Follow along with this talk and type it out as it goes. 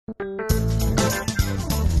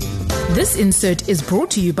This insert is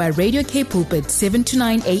brought to you by Radio K Pulpit 7 to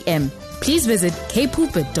 9 a.m. Please visit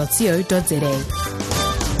kpulpit.co.za.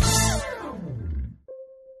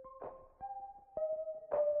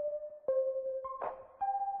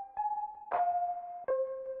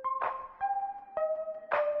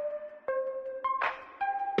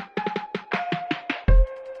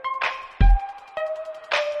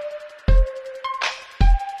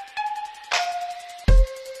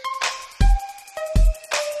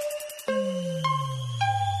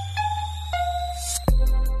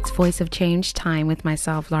 Voice of Change time with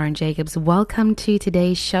myself, Lauren Jacobs. Welcome to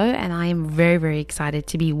today's show, and I am very, very excited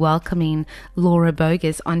to be welcoming Laura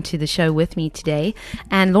Bogus onto the show with me today.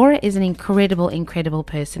 And Laura is an incredible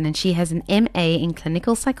person, and she has an MA in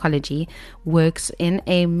clinical psychology, works in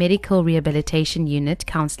a medical rehabilitation unit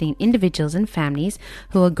counseling individuals and families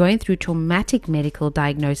who are going through traumatic medical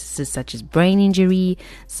diagnoses such as brain injury,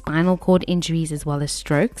 spinal cord injuries, as well as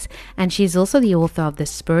strokes. And she is also the author of the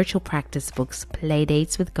spiritual practice books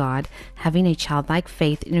Playdates with God, Having a Childlike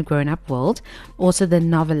Faith in a Grown-Up World, also the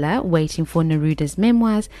novella Waiting for Neruda's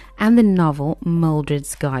Memoirs, and the novel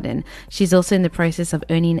Mildred's Garden. She's also in the process of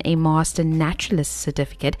earning a Master Naturalist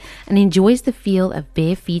certificate and enjoys the feel of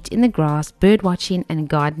bare feet in the grass, bird watching and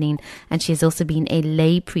gardening, and she has also been a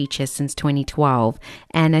lay preacher since 2012.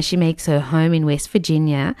 And she makes her home in West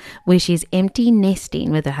Virginia, where she's empty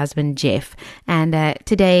nesting with her husband Jeff. And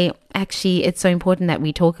today, actually, it's so important that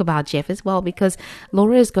we talk about Jeff as well, because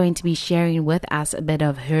Laura is going to be sharing with us a bit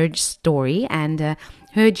of her story and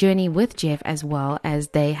her journey with Jeff, as well as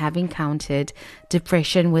they have encountered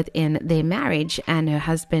depression within their marriage, and her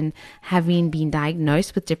husband having been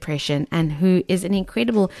diagnosed with depression, and who is an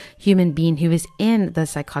incredible human being who is in the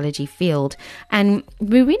psychology field. And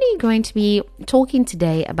we're really going to be talking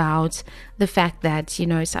today about the fact that, you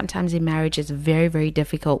know, sometimes in marriage it's very, very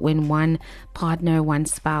difficult when one partner, one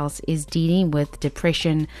spouse is dealing with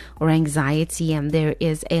depression or anxiety, and there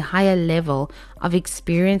is a higher level of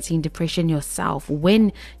experiencing depression yourself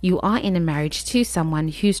when you are in a marriage to someone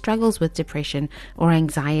who struggles with depression or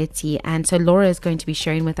anxiety. And so Laura is going to be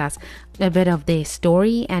sharing with us a bit of their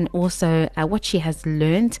story, and also what she has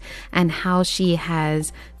learned and how she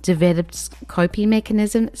has developed coping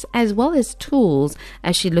mechanisms as well as tools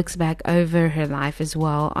as she looks back over her life as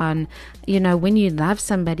well on, you know, when you love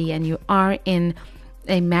somebody and you are in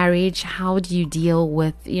a marriage, how do you deal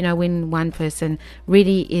with, you know, when one person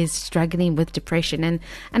really is struggling with depression? And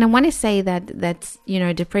I want to say that's, you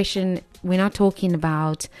know, depression, we're not talking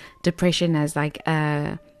about depression as like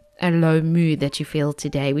a low mood that you feel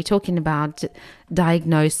today. We're talking about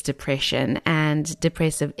diagnosed depression and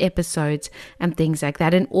depressive episodes and things like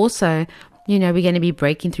that. And also, you know, we're going to be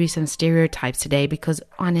breaking through some stereotypes today, because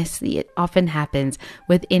honestly, it often happens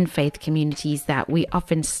within faith communities that we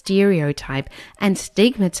often stereotype and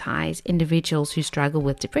stigmatize individuals who struggle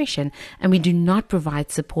with depression, and we do not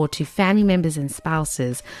provide support to family members and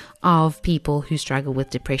spouses of people who struggle with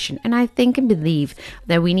depression. And I think and believe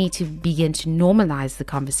that we need to begin to normalize the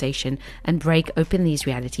conversation and break open these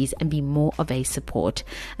realities and be more of a support.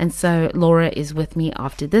 And so Laura is with me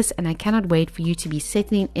after this, and I cannot wait for you to be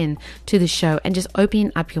settling in to the show and just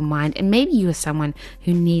opening up your mind. And maybe you are someone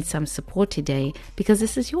who needs some support today, because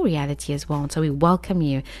this is your reality as well. And so we welcome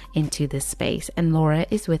you into this space. And Laura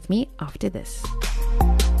is with me after this.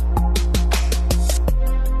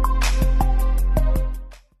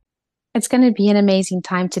 It's going to be an amazing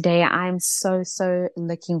time today. I'm so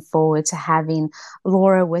looking forward to having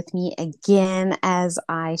Laura with me again. As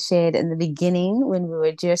I shared in the beginning when we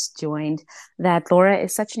were just joined, that Laura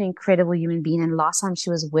is such an incredible human being. And last time she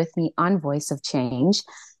was with me on Voice of Change,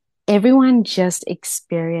 everyone just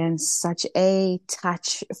experienced such a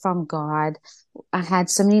touch from God. I had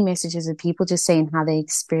so many messages of people just saying how they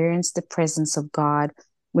experienced the presence of God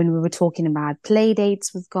when we were talking about play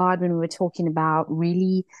dates with God, when we were talking about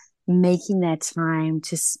really making that time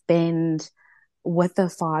to spend with the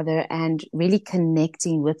Father and really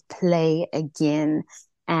connecting with play again.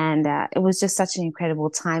 And it was just such an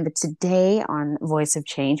incredible time. But today on Voice of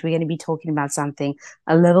Change, we're going to be talking about something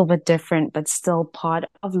a little bit different, but still part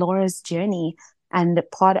of Laura's journey and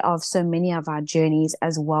part of so many of our journeys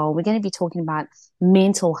as well. We're going to be talking about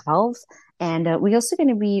mental health. And we're also going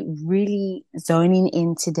to be really zoning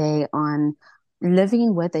in today on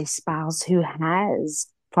living with a spouse who has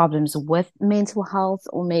problems with mental health,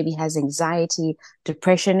 or maybe has anxiety,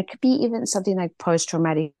 depression. It could be even something like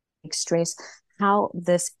post-traumatic stress, how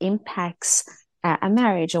this impacts a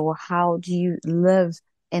marriage, or how do you live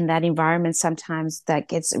in that environment sometimes that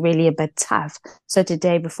gets really a bit tough. So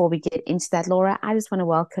today, before we get into that, Laura, I just want to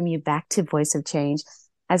welcome you back to Voice of Change.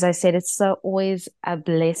 as I said, it's so always a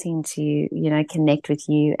blessing to, connect with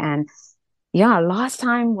you. And yeah, last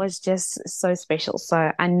time was just so special.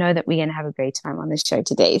 So I know that we're going to have a great time on the show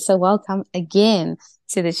today. So welcome again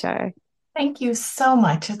to the show. Thank you so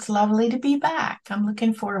much. It's lovely to be back. I'm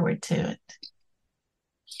looking forward to it.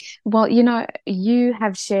 Well, you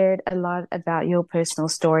have shared a lot about your personal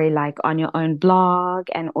story, like on your own blog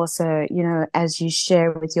and also, as you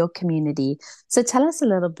share with your community. So tell us a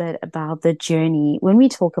little bit about the journey when we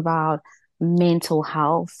talk about mental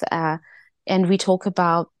health, and we talk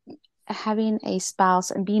about having a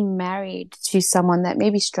spouse and being married to someone that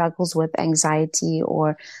maybe struggles with anxiety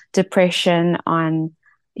or depression on,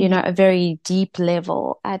 a very deep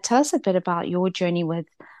level. Tell us a bit about your journey with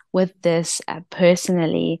this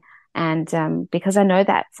personally. And because I know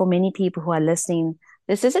that for many people who are listening,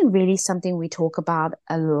 this isn't really something we talk about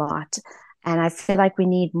a lot. And I feel like we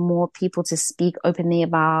need more people to speak openly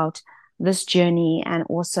about this journey, and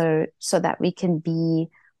also so that we can be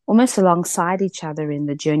almost alongside each other in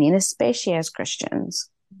the journey, and especially as Christians.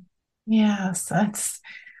 Yes,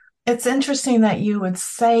 it's interesting that you would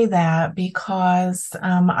say that because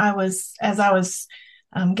as I was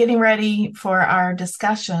getting ready for our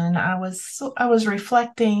discussion, I was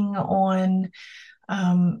reflecting on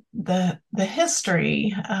the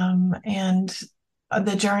history and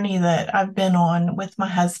the journey that I've been on with my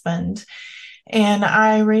husband. And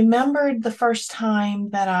I remembered the first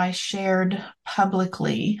time that I shared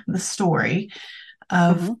publicly the story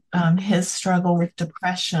of his struggle with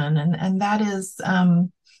depression, and that is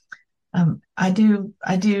I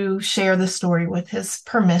do share the story with his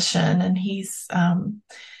permission, and he's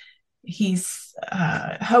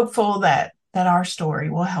hopeful that our story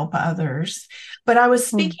will help others. But I was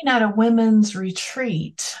speaking at a women's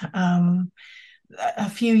retreat a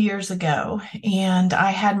few years ago, and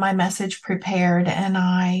I had my message prepared, and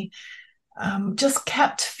I just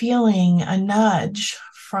kept feeling a nudge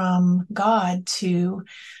from God to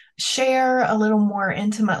share a little more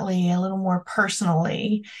intimately, a little more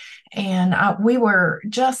personally. And we were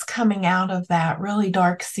just coming out of that really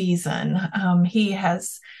dark season. He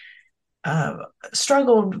has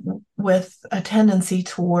struggled with a tendency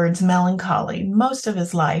towards melancholy most of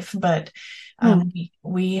his life, but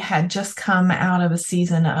we had just come out of a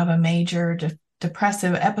season of a major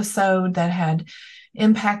depressive episode that had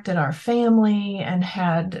impacted our family and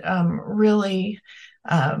had really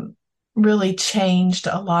changed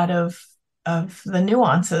a lot of the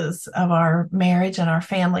nuances of our marriage and our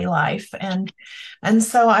family life. And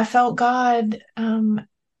so I felt God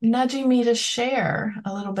nudging me to share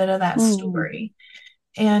a little bit of that story.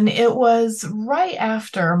 And it was right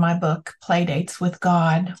after my book, Playdates with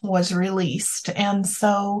God, was released. And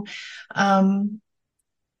so in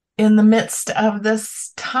the midst of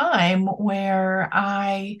this time where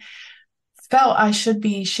I felt I should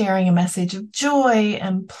be sharing a message of joy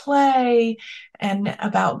and play and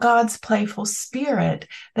about God's playful spirit,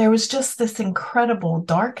 there was just this incredible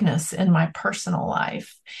darkness in my personal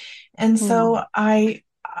life. And so I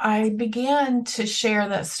began to share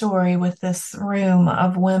that story with this room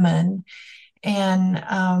of women,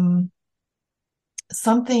 and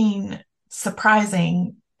something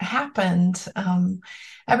surprising happened.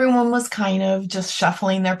 Everyone was kind of just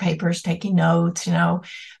shuffling their papers, taking notes,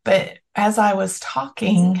 but as I was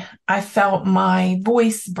talking, I felt my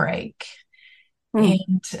voice break.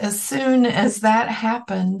 And as soon as that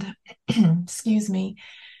happened, excuse me,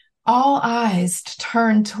 all eyes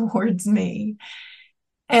turned towards me,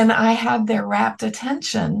 and I had their rapt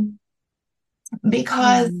attention,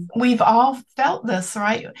 because we've all felt this,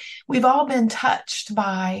 right? We've all been touched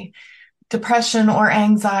by depression or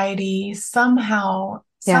anxiety somehow,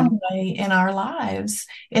 some way in our lives.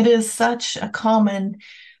 It is such a common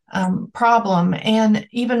problem, and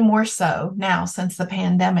even more so now since the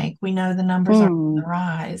pandemic. We know the numbers are on the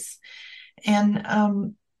rise,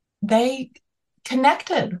 and they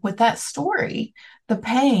connected with that story, the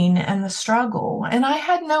pain and the struggle. And I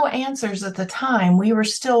had no answers at the time. We were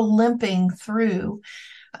still limping through.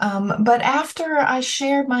 But after I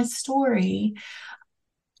shared my story,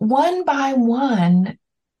 one by one,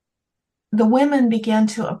 the women began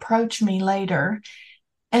to approach me later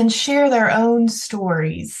and share their own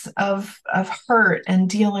stories of hurt and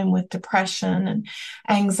dealing with depression and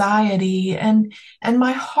anxiety. And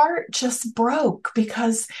my heart just broke,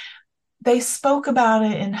 because they spoke about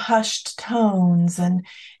it in hushed tones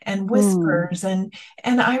and whispers. And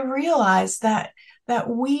I realized that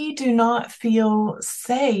we do not feel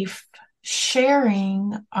safe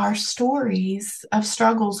sharing our stories of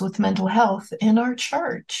struggles with mental health in our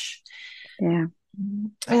church. Yeah.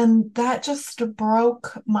 And that just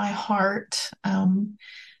broke my heart,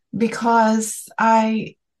 because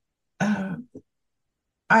I uh,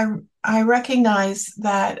 I I recognize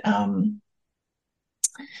that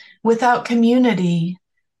without community,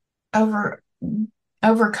 over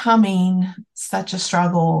overcoming such a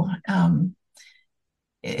struggle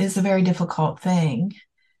is a very difficult thing.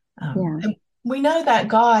 Yeah. And we know that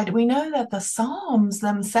the Psalms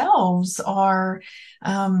themselves are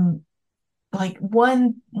like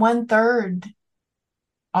one third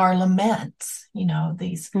are laments. You know,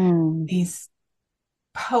 Mm. these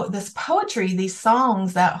this poetry, these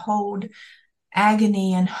songs that hold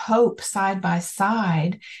agony and hope side by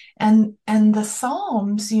side. And the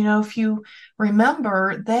Psalms, you know, if you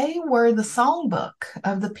remember, they were the songbook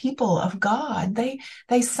of the people of God. They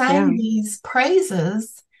Yeah. sang these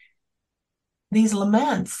praises, these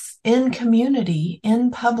laments in community,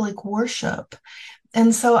 in public worship.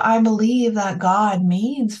 And so I believe that God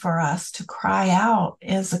means for us to cry out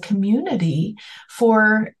as a community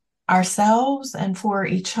for ourselves and for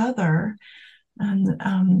each other.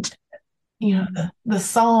 And you know, Mm. the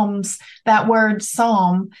Psalms, that word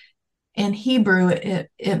psalm in Hebrew,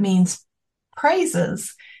 it means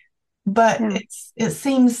praises, but Yeah. it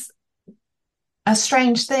seems a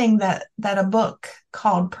strange thing that a book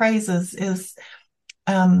called Praises is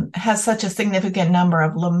has such a significant number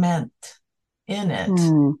of lament in it.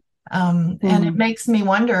 Mm. And it Mm. makes me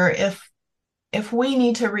wonder if we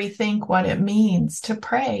need to rethink what it means to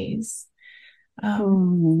praise, um,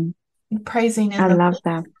 Mm. praising I in the love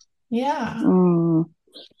that. yeah. Mm.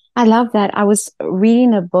 I love that. I was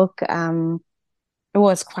reading a book, it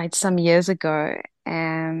was quite some years ago,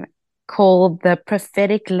 called The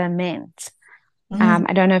Prophetic Lament. Mm,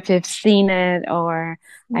 I don't know if you've seen it, or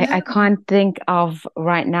I no. can't think of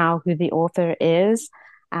right now who the author is.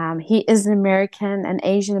 He is an American, an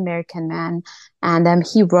Asian American man, and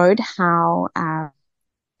he wrote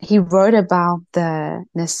about the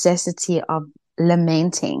necessity of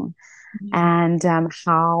lamenting, Yeah. and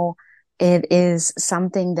how it is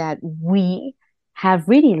something that we have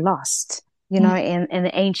really lost. You Mm. know, in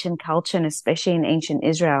the ancient culture, and especially in ancient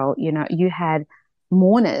Israel, you know, you had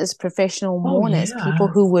mourners, professional Oh mourners, people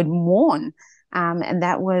yeah. who would mourn. And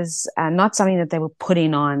that was not something that they were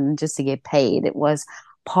putting on just to get paid. It was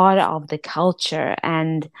part of the culture,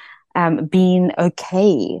 and being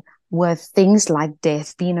okay with things like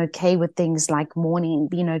death, being okay with things like mourning,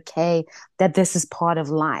 being okay that this is part of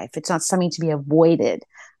life. It's not something to be avoided.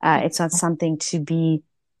 It's not something to be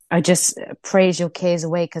just praise your cares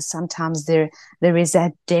away, because sometimes there is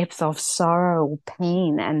that depth of sorrow or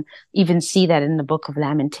pain, and even see that in the Book of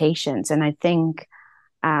Lamentations. And I think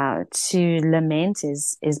to lament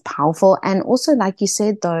is powerful, and also, like you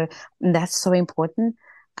said, though, that's so important.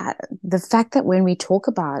 The fact that when we talk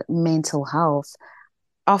about mental health,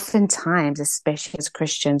 oftentimes, especially as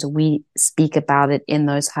Christians, we speak about it in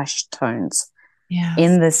those hushed tones, Yes.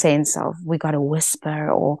 in the sense of we got to whisper,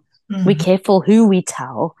 or we're Mhm. careful who we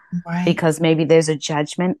tell, Right. because maybe there's a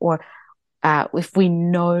judgment, or if we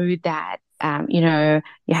know that,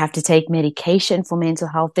 you have to take medication for mental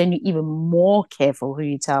health, then you're even more careful who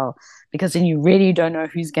you tell, because then you really don't know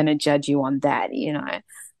who's going to judge you on that, you know.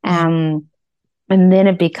 Yeah. Um, and then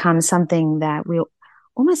it becomes something that we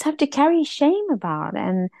almost have to carry shame about,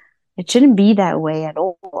 and it shouldn't be that way at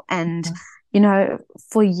all. And you know,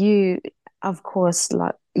 for you, of course,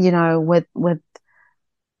 like, you know, with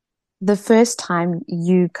the first time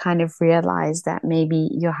you kind of realized that maybe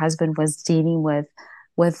your husband was dealing with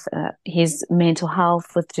his mental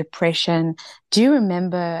health, with depression, do you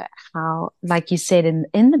remember how, like you said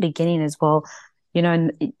in the beginning as well, you know,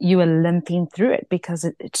 and you were limping through it because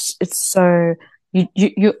it's so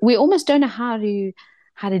we almost don't know how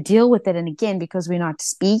to deal with it, and again, because we're not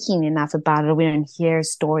speaking enough about it, or we don't hear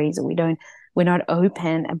stories, or we're not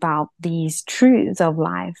open about these truths of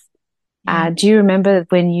life. Yeah. Do you remember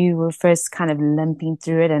when you were first kind of limping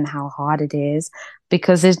through it, and how hard it is?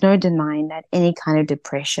 Because there's no denying that any kind of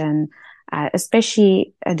depression,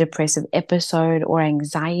 especially a depressive episode or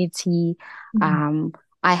anxiety. Mhm. Um,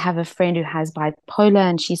 I have a friend who has bipolar,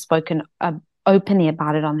 and she's spoken openly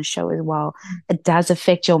about it on the show as well. It does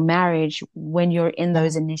affect your marriage when you're in Yeah.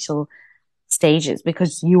 those initial stages,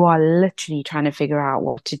 because you are literally trying to figure out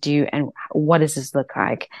what to do and what does this look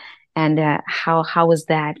like. And how was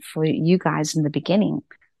that for you guys in the beginning?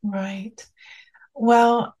 Right.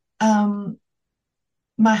 Well,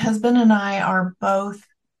 my husband and I are both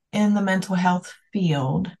in the mental health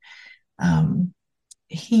field. Um,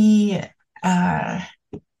 he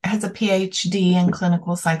has a PhD in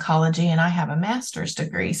clinical psychology, and I have a master's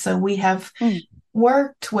degree. So we have Mm.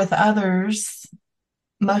 worked with others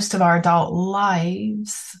most of our adult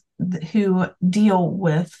lives who deal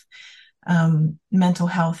with mental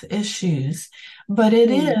health issues. But it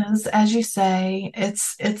Mm. is, as you say,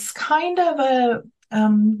 it's kind of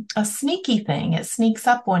a sneaky thing. It sneaks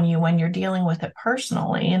up on you when you're dealing with it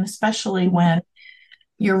personally, and especially Mm. when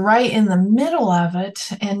you're right in the middle of it,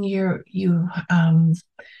 and you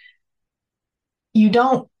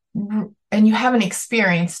don't and you haven't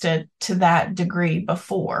experienced it to that degree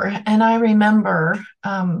before. And I remember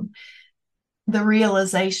the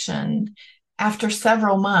realization after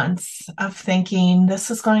several months of thinking,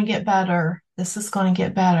 this is going to get better, this is going to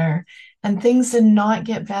get better. And things did not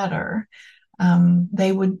get better.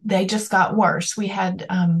 They just got worse. We had,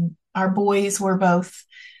 our boys were both,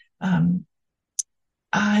 um,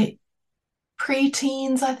 I,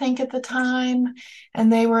 preteens, I think, at the time.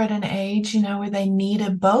 And they were at an age, where they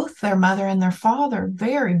needed both their mother and their father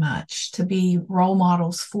very much to be role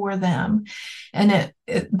models for them. And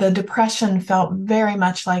the depression felt very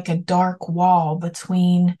much like a dark wall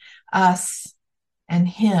between us and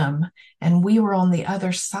him. And we were on the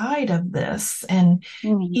other side of this. And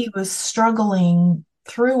Mm. he was struggling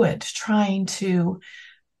through it, trying to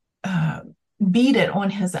uh, beat it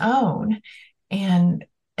on his own. And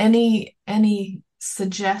any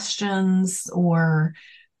suggestions or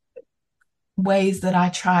ways that I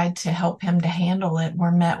tried to help him to handle it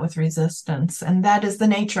were met with resistance. And that is the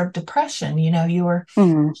nature of depression.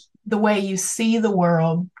 Mm. The way you see the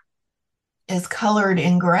world is colored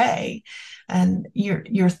in gray, and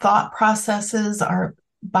your thought processes are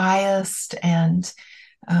biased, and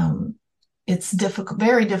it's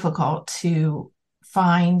very difficult to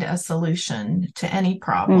find a solution to any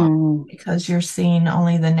problem Mm. because you're seeing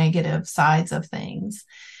only the negative sides of things.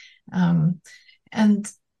 And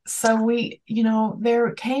so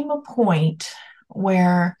there came a point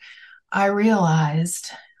where I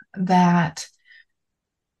realized that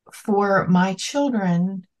for my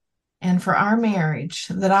children and for our marriage,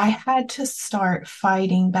 that I had to start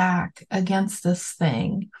fighting back against this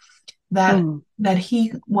thing, that Mm. that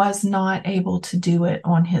he was not able to do it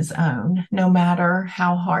on his own, no matter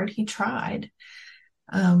how hard he tried.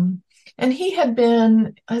 Um, and he had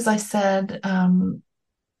been, as I said,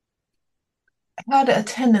 had a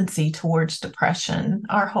tendency towards depression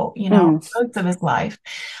our whole, Mm. most of his life.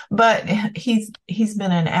 But he's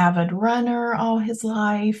been an avid runner all his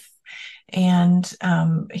life. And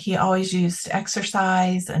he always used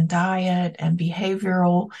exercise and diet and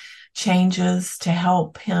behavioral changes to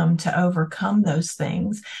help him to overcome those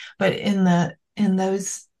things. But in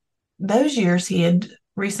those years, he had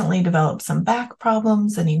recently developed some back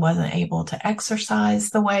problems, and he wasn't able to exercise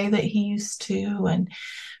the way that he used to, and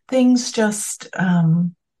things just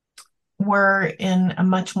were in a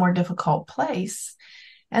much more difficult place.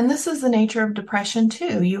 And this is the nature of depression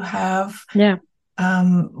too. You have Yeah.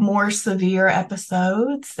 more severe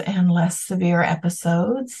episodes and less severe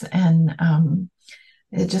episodes. And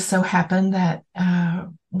it just so happened that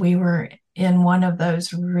we were in one of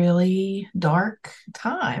those really dark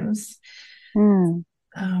times. Mm.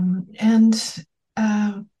 And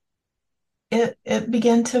it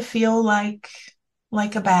began to feel like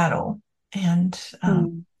a battle. And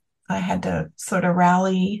Mm. I had to sort of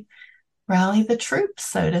rally the troops,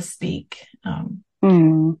 so to speak.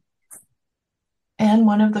 Mm. And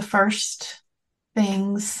one of the first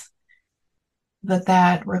things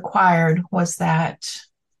that required was that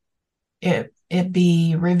it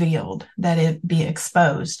be revealed, that it be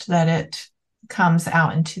exposed, that it comes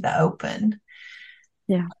out into the open.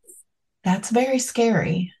 Yeah. That's very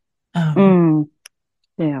scary, Mm.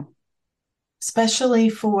 Yeah. especially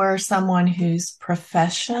for someone whose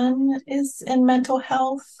profession is in mental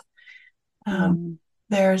health. Um, Mm.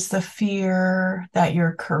 there's the fear that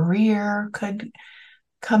your career could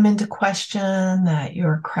come into question, that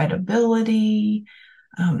your credibility,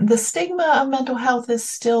 the stigma of mental health is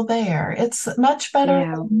still there. It's much better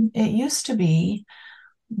Yeah. than it used to be,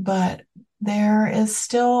 but there is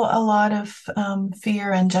still a lot of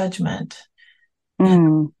fear and judgment. And,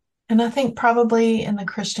 Mm. and I think probably in the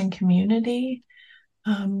Christian community,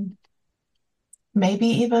 um, maybe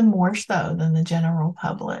even more so than the general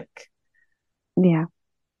public. Yeah.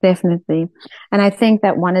 Definitely. And I think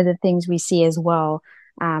that one of the things we see as well,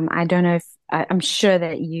 I don't know if I'm sure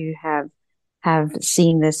that you have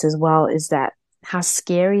seen this as well, is that how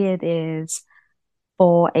scary it is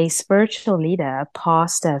for a spiritual leader, a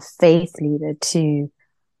pastor, faith leader to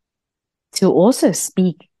also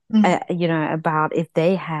speak, Mm, about if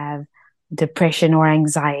they have depression or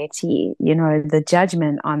anxiety, the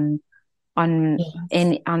judgment on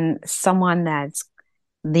yes. on someone that's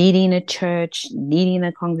leading a church, leading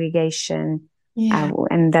a congregation. Yeah.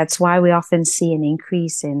 And that's why we often see an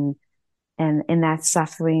increase in that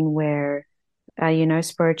suffering where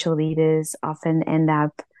spiritual leaders often end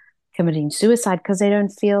up committing suicide because they don't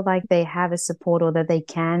feel like they have a support or that they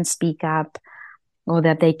can speak up or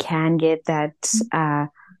that they can get that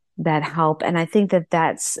help. And I think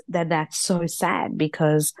that's so sad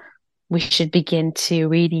because we should begin to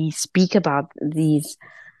really speak about this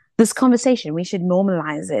conversation. We should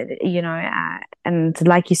normalize it, and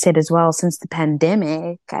like you said as well, since the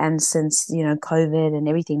pandemic and since, COVID and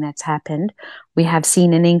everything that's happened, we have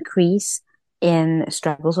seen an increase in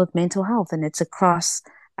struggles with mental health, and it's across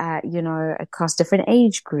across different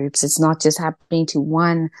age groups. It's not just happening to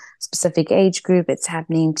one specific age group. It's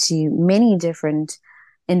happening to many different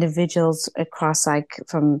individuals across, like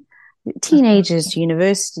from teenagers to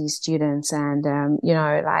university students and,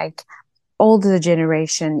 like older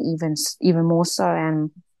generation, even more so. And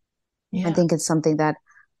I think it's something that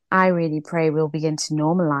I really pray we'll begin to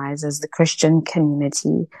normalize as the Christian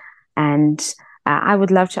community. And I would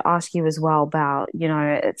love to ask you as well about,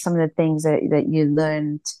 some of the things that you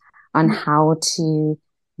learned on how to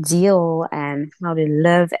deal and how to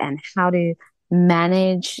live and how to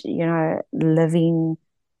manage, living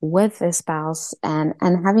with a spouse and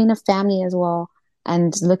having a family as well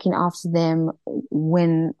and looking after them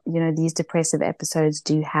when, these depressive episodes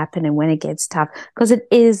do happen and when it gets tough, because it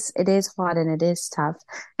is hard and it is tough.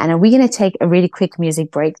 And we're going to take a really quick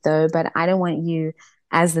music break though, but I don't want you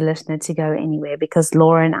as the listener to go anywhere because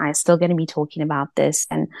Laura and I are still going to be talking about this.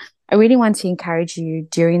 And I really want to encourage you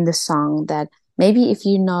during the song that maybe if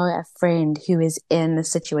you know a friend who is in the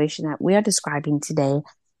situation that we are describing today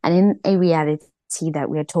and in a reality that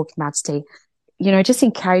we are talking about today, just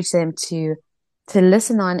encourage them to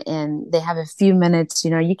listen on in. They have a few minutes,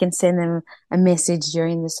 you can send them a message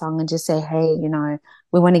during the song and just say, hey,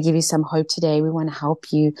 we want to give you some hope today. We want to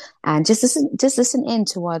help you. And just listen in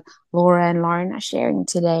to what Laura and Lauren are sharing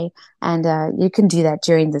today. And you can do that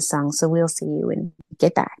during the song. So we'll see you when we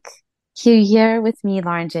get back. You're here with me,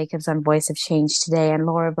 Lauren Jacobs, on Voice of Change today. And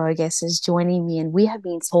Laura Bogus is joining me. And we have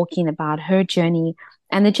been talking about her journey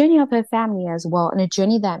and the journey of her family as well, and a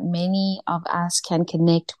journey that many of us can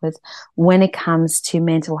connect with when it comes to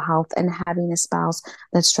mental health and having a spouse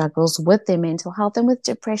that struggles with their mental health and with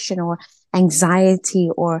depression or anxiety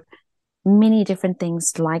or many different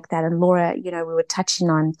things like that. And Laura, we were touching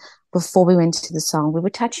on, before we went to the song, we were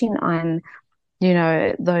touching on,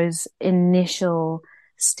 those initial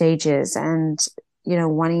stages and,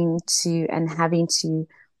 wanting to and having to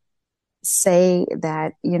say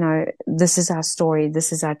that, this is our story,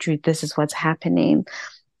 this is our truth, this is what's happening.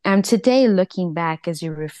 And today, looking back as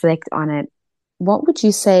you reflect on it, what would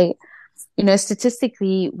you say,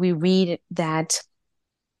 statistically, we read that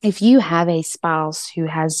if you have a spouse who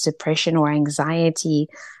has depression or anxiety,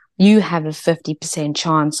 you have a 50%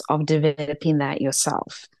 chance of developing that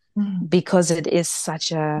yourself because it is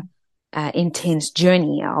such a intense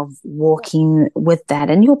journey of walking with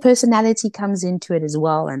that. And your personality comes into it as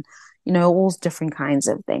well. And all different kinds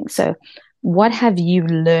of things. So what have you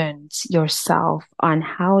learned yourself on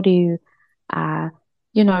how to,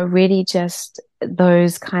 really just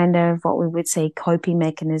those kind of what we would say coping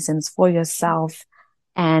mechanisms for yourself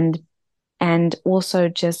and also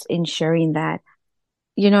just ensuring that,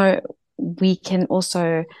 we can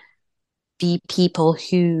also be people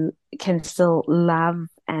who can still love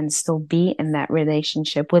and still be in that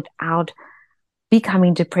relationship without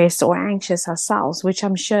becoming depressed or anxious ourselves, which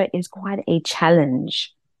I'm sure is quite a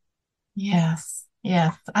challenge. Yes.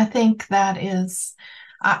 I think that is,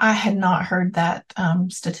 I had not heard that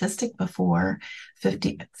statistic before,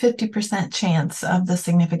 50% chance of the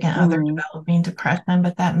significant other developing depression,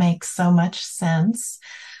 but that makes so much sense.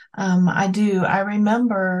 I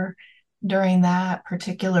remember during that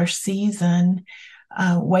particular season,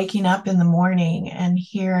 waking up in the morning and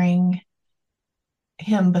hearing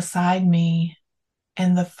him beside me.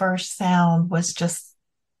 And the first sound was just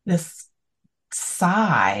this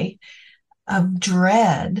sigh of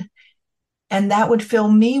dread. And that would fill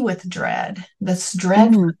me with dread, this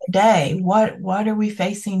dread for the day. What are we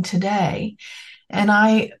facing today? And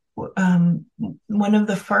one of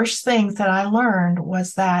the first things that I learned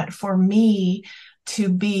was that for me to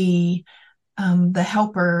be the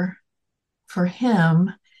helper for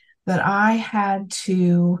him, that I had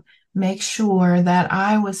to make sure that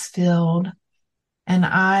I was filled and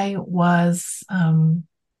I was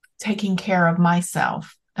taking care of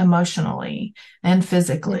myself emotionally and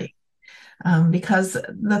physically. Because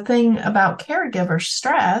the thing about caregiver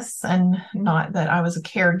stress, and not that I was a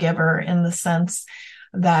caregiver in the sense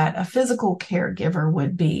that a physical caregiver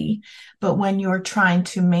would be, but when you're trying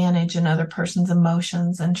to manage another person's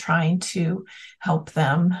emotions and trying to help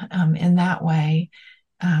them in that way,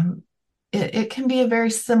 it can be a very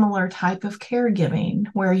similar type of caregiving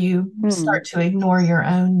where you Mm. start to ignore your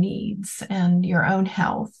own needs and your own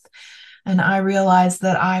health. And I realized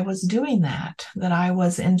that I was doing that, that I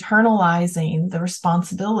was internalizing the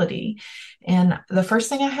responsibility. And the first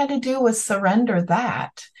thing I had to do was surrender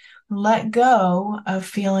that, let go of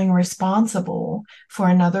feeling responsible for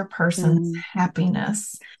another person's Mm.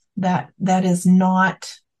 happiness. That is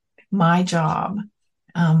not my job.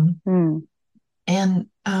 Um, Mm. and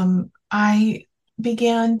I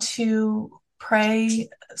began to pray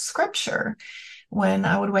scripture when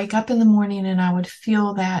I would wake up in the morning and I would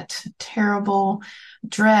feel that terrible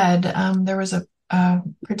dread. There was a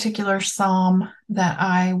particular psalm that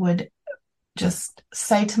I would just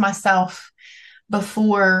say to myself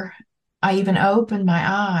before I even opened my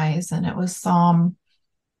eyes, and it was Psalm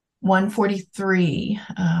 143,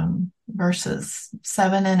 verses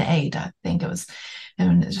 7 and 8, I think it was.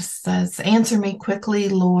 And it just says, "Answer me quickly,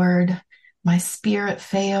 Lord. My spirit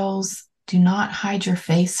fails. Do not hide your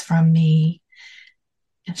face from me,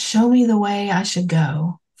 and show me the way I should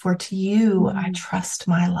go. For to you I Mm. trust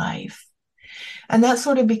my life." And that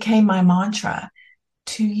sort of became my mantra.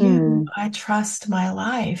 To you Mm. I trust my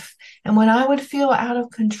life. And when I would feel out of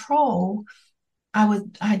control,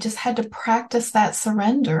 I just had to practice that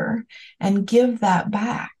surrender and give that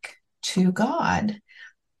back to God.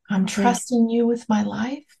 I'm Yes. trusting you with my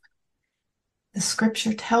life. The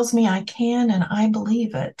scripture tells me I can, and I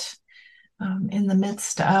believe it. In the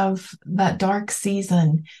midst of that dark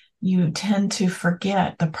season, you tend to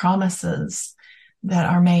forget the promises that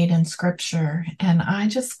are made in scripture. And I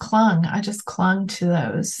just clung to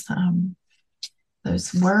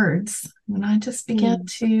those words. And I just began Mm.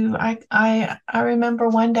 to, I remember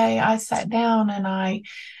one day I sat down and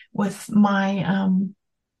with my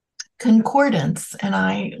concordance, and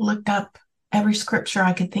I looked up every scripture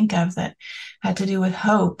I could think of that had to do with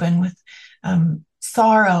hope and with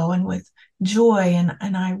sorrow and with joy,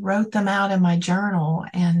 and I wrote them out in my journal,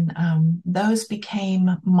 and those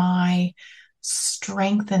became my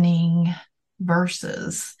strengthening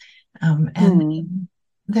verses. And Mm.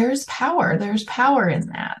 there's power in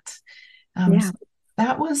that. Yeah. So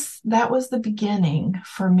that was the beginning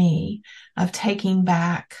for me of taking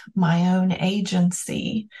back my own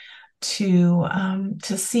agency to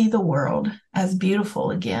see the world as beautiful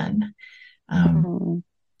again. Um, Mm.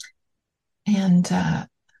 and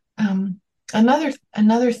um,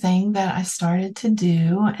 another thing that I started to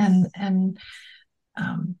do, and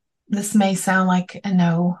this may sound like a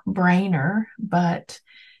no-brainer, but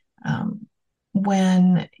um,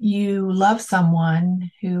 when you love someone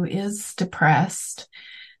who is depressed,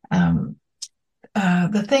 um,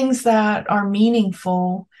 the things that are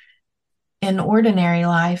meaningful in ordinary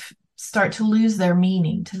life start to lose their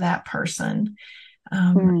meaning to that person.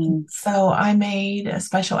 Mm. So I made a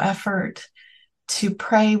special effort to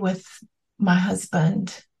pray with my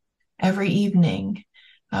husband every evening.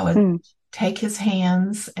 I would Mm. take his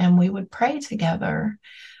hands and we would pray together.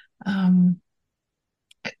 Um,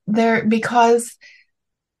 there, because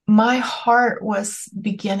my heart was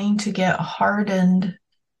beginning to get hardened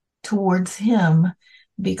towards him Mm.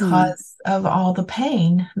 because of all the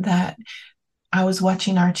pain that I was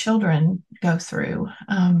watching our children go through.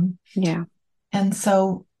 Yeah. And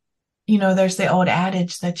so, there's the old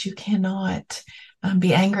adage that you cannot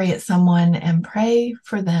be angry at someone and pray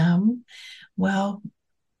for them. Well,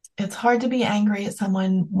 it's hard to be angry at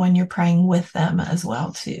someone when you're praying with them as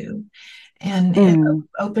well, too. And it Mm.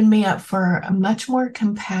 opened me up for a much more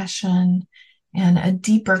compassion and a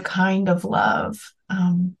deeper kind of love,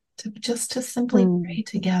 to simply Mm. pray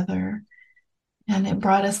together. And it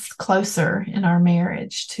brought us closer in our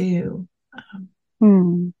marriage, too. Um,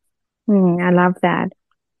 Mm. Mm. I love that.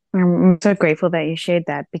 I'm so grateful that you shared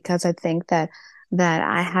that because I think that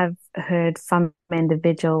I have heard from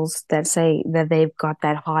individuals that say that they've got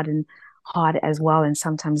that hardened heart as well, and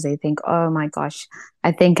sometimes they think, "Oh my gosh,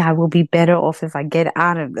 I think I will be better off if I get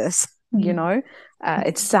out of this." You yeah. know,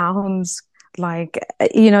 it sounds like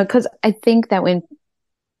because I think that when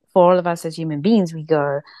for all of us as human beings, we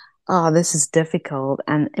go, "Oh, this is difficult,"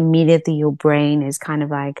 and immediately your brain is kind of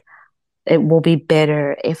like, "It will be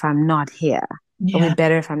better if I'm not here." It'll be Yeah.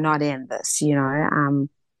 better if I'm not in this,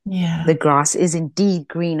 Yeah. the grass is indeed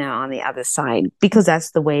greener on the other side because that's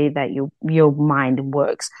the way that your mind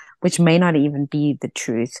works, which may not even be the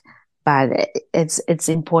truth. But it's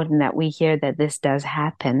important that we hear that this does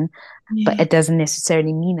happen, but Yeah. it doesn't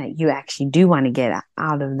necessarily mean that you actually do want to get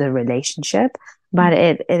out of the relationship. But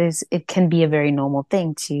it can be a very normal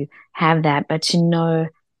thing to have that, but to know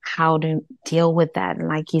how to deal with that. And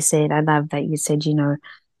like you said, I love that you said,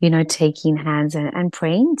 taking hands and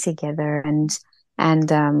praying together and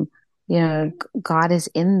God is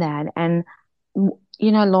in that. And,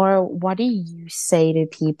 Laura, what do you say to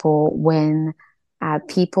people when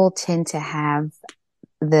people tend to have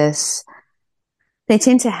this? They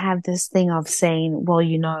tend to have this thing of saying,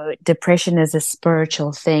 well, depression is a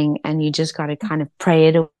spiritual thing and you just got to kind of pray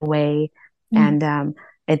it away. Mm. And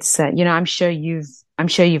it's, I'm sure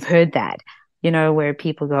you've heard that, where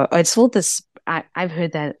people go, oh, it's all this. I've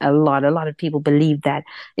heard that a lot. A lot of people believe that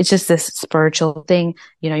it's just this spiritual thing.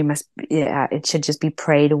 It should just be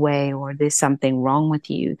prayed away, or there's something wrong with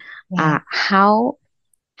you. Yeah. How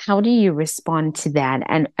do you respond to that?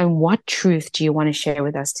 And what truth do you want to share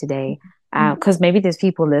with us today? Because maybe there's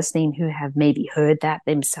people listening who have maybe heard that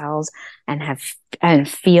themselves and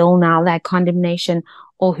feel now that condemnation,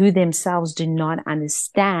 or who themselves do not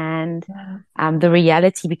understand the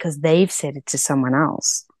reality because they've said it to someone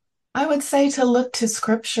else. I would say to look to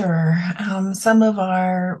scripture. Some of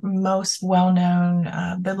our most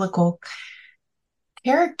well-known biblical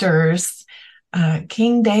characters,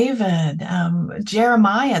 King David,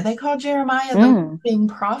 Jeremiah. They call Jeremiah the living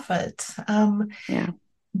prophet. Yeah.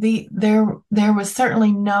 There was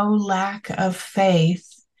certainly no lack of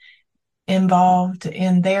faith involved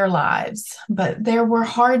in their lives, but there were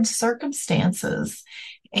hard circumstances.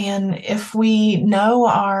 And if we know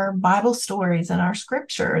our Bible stories and our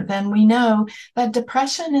scripture, then we know that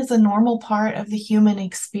depression is a normal part of the human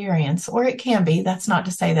experience, or it can be. That's not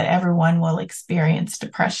to say that everyone will experience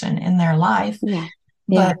depression in their life. Yeah.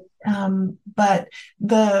 Yeah. But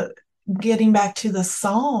the getting back to the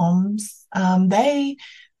Psalms, they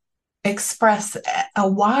express a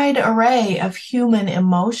wide array of human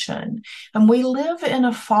emotion. And we live in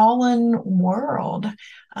a fallen world.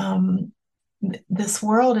 This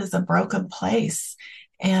world is a broken place,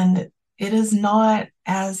 and it is not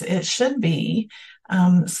as it should be.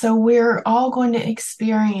 So we're all going to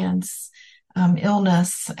experience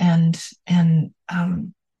illness and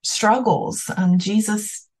struggles.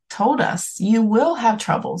 Jesus told us, you will have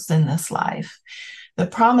troubles in this life. The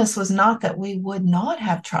promise was not that we would not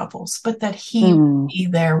have troubles, but that he would be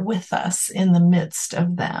there with us in the midst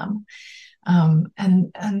of them.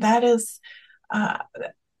 And that is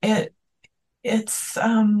it. It's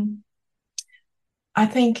I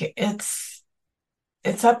think it's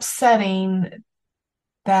upsetting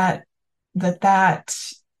that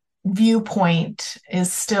viewpoint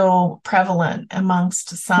is still prevalent amongst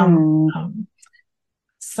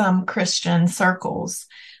some Christian circles.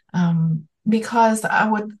 Because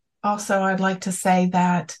I'd like to say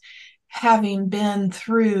that having been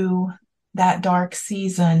through that dark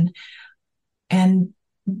season and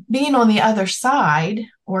being on the other side,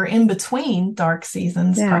 or in between dark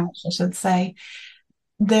seasons, perhaps I should say,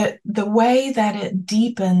 the way that it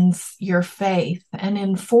deepens your faith and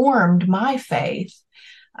informed my faith,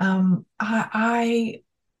 I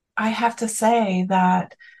have to say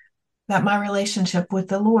that my relationship with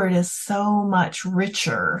the Lord is so much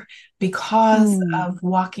richer because of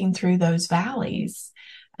walking through those valleys.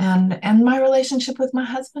 And my relationship with my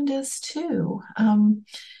husband is too.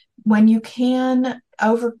 When you can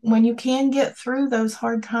get through those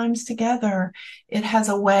hard times together, it has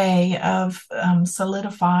a way of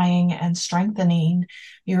solidifying and strengthening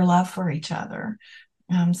your love for each other.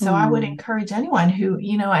 So I would encourage anyone who,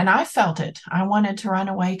 and I felt it. I wanted to run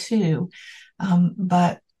away too.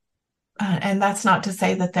 But and that's not to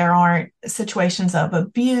say that there aren't situations of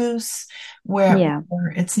abuse where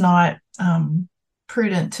it's not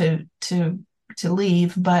prudent to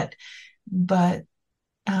leave, but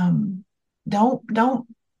don't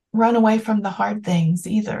run away from the hard things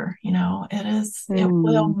either. It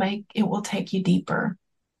will take you deeper.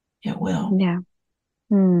 It will. Yeah.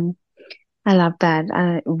 I love that.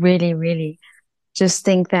 I really, really just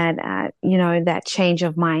think that, that change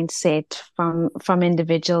of mindset from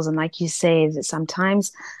individuals. And like you say, that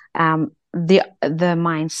sometimes, the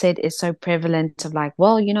mindset is so prevalent of like,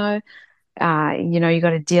 well, you got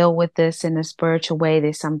to deal with this in a spiritual way.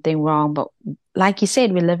 There's something wrong. But like you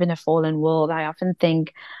said, we live in a fallen world. I often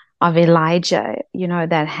think of Elijah,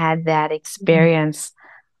 that had that experience,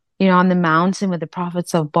 on the mountain with the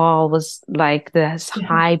prophets of Baal was like this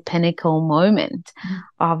high pinnacle moment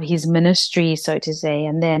of his ministry, so to say.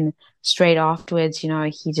 And then straight afterwards,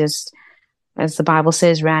 he just, as the Bible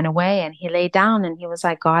says, ran away and he lay down and he was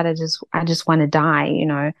like, God, I just want to die,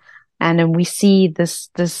 And then we see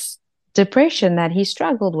this depression that he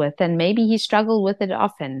struggled with, and maybe he struggled with it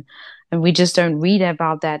often, and we just don't read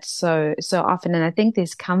about that so often. And I think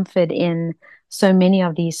there's comfort in so many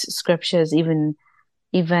of these scriptures, even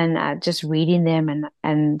just reading them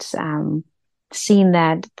and seeing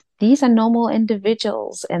that these are normal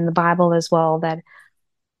individuals in the Bible as well, that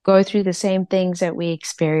go through the same things that we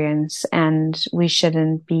experience, and we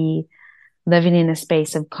shouldn't be living in a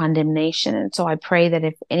space of condemnation. And so I pray that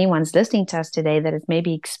if anyone's listening to us today that has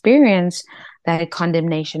maybe experienced that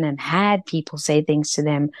condemnation and had people say things to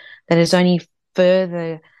them that has only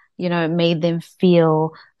further, made them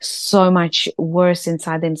feel so much worse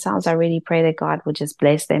inside themselves, I really pray that God will just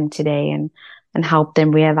bless them today and help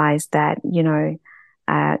them realize that,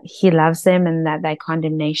 He loves them, and that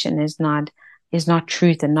condemnation is not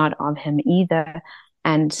truth and not of Him either.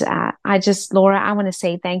 And Laura, I want to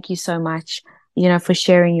say thank you so much, for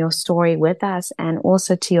sharing your story with us, and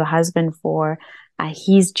also to your husband for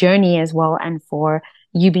his journey as well, and for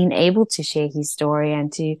you being able to share his story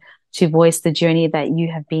and to voice the journey that you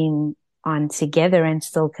have been on together and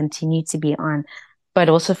still continue to be on, but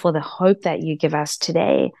also for the hope that you give us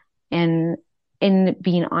today, and in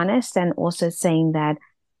being honest, and also saying that,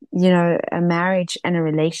 a marriage and a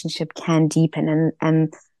relationship can deepen,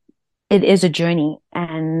 and it is a journey,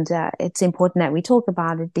 and it's important that we talk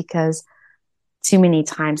about it, because too many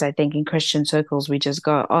times I think in Christian circles we just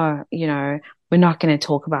go, we're not going to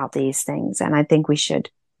talk about these things, and I think we should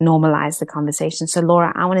normalize the conversation. So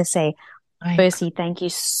Laura, I want to say firstly, thank you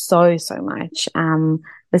so much.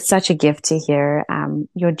 It's such a gift to hear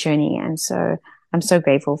your journey, and so I'm so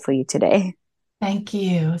grateful for you today. Thank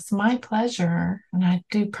you. It's my pleasure, and I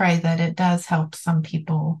do pray that it does help some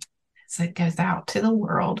people as it goes out to the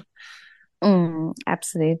world.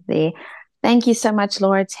 Absolutely. Thank you so much,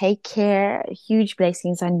 Laura. Take care. Huge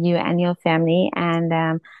blessings on you and your family.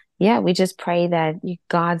 And we just pray that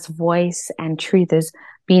God's voice and truth is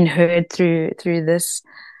being heard through this,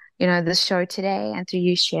 this show today, and through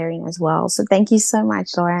you sharing as well. So thank you so much,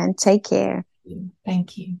 Laura, and take care.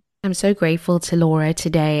 Thank you. I'm so grateful to Laura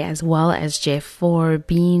today, as well as Jeff, for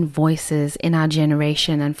being voices in our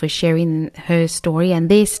generation and for sharing her story and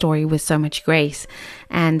their story with so much grace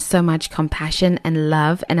and so much compassion and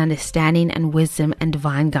love and understanding and wisdom and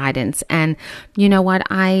divine guidance. And you know what?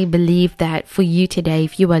 I believe that for you today,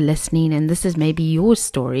 if you are listening and this is maybe your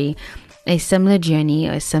story, a similar journey,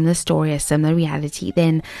 a similar story, a similar reality,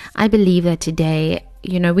 then I believe that today,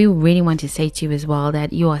 we really want to say to you as well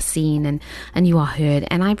that you are seen and you are heard.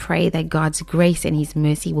 And I pray that God's grace and His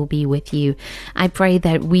mercy will be with you. I pray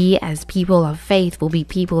that we as people of faith will be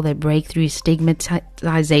people that break through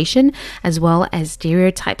stigmatization as well as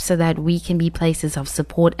stereotypes, so that we can be places of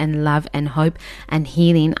support and love and hope and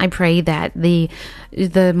healing. I pray that the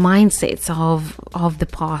mindsets of the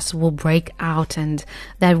past will break out, and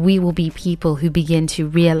that we will be people who begin to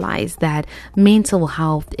realize that mental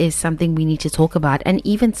health is something we need to talk about, and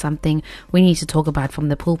even something we need to talk about from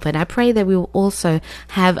the pulpit. I pray that we will also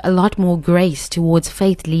have a lot more grace towards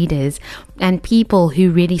faith leaders and people who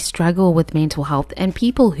really struggle with mental health, and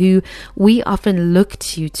people who we often look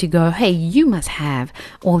to go, hey, you must have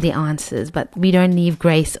all the answers, but we don't leave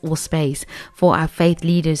grace or space for our faith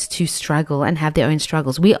leaders to struggle and have their own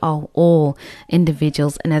struggles. We are all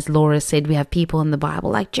individuals, and as Laura said, we have people in the Bible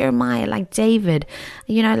like Jeremiah, like David,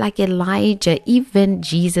 like Elijah, even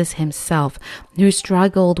Jesus himself, who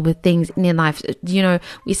struggled with things in their life.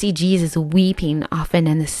 We see Jesus weeping often,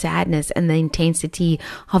 and the sadness and the intensity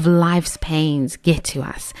of life's pains get to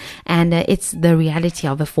us, and it's the reality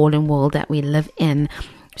of a fallen world that we live in.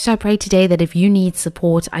 So I pray today that if you need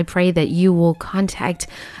support, I pray that you will contact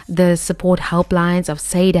the support helplines of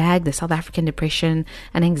SADAG, the South African Depression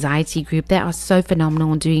and Anxiety Group. They are so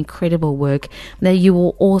phenomenal and doing incredible work. That you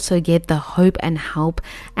will also get the hope and help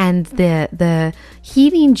and the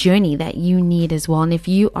healing journey that you need as well. And if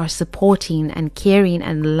you are supporting and caring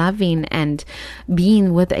and loving and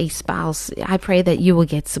being with a spouse, I pray that you will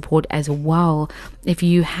get support as well. If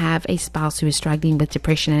you have a spouse who is struggling with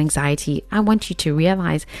depression and anxiety, I want you to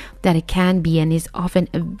realize that it can be and is often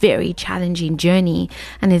a very challenging journey,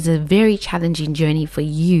 and is a very challenging journey for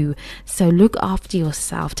you. So look after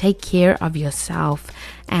yourself, take care of yourself.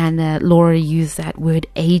 And Laura used that word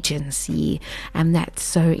agency, and that's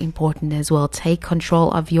so important as well. Take control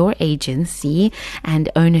of your agency and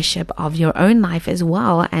ownership of your own life as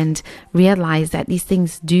well, and realize that these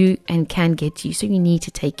things do and can get you. So you need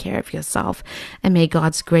to take care of yourself, and may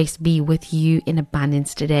God's grace be with you in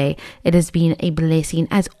abundance today. It has been a blessing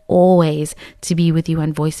as always to be with you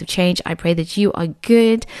on Voice of Change. I pray that you are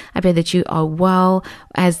good. I pray that you are well.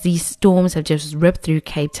 As these storms have just ripped through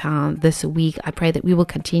Cape Town this week, I pray that we will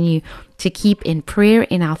continue to keep in prayer,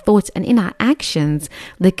 in our thoughts and in our actions,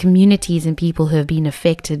 the communities and people who have been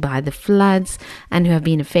affected by the floods and who have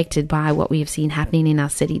been affected by what we have seen happening in our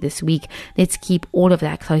city this week. Let's keep all of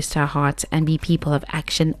that close to our hearts and be people of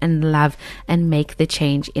action and love and make the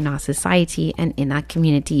change in our society and in our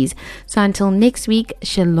communities. So until next week,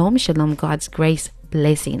 shalom, shalom, God's grace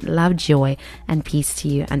blessing, love, joy, and peace to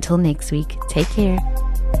you. Until next week, take care.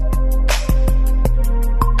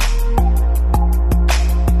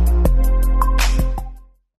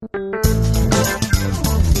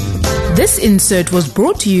 This insert was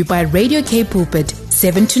brought to you by Radio K Pulpit,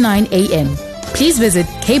 7 to 9 a.m. Please visit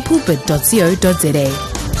kpulpit.co.za.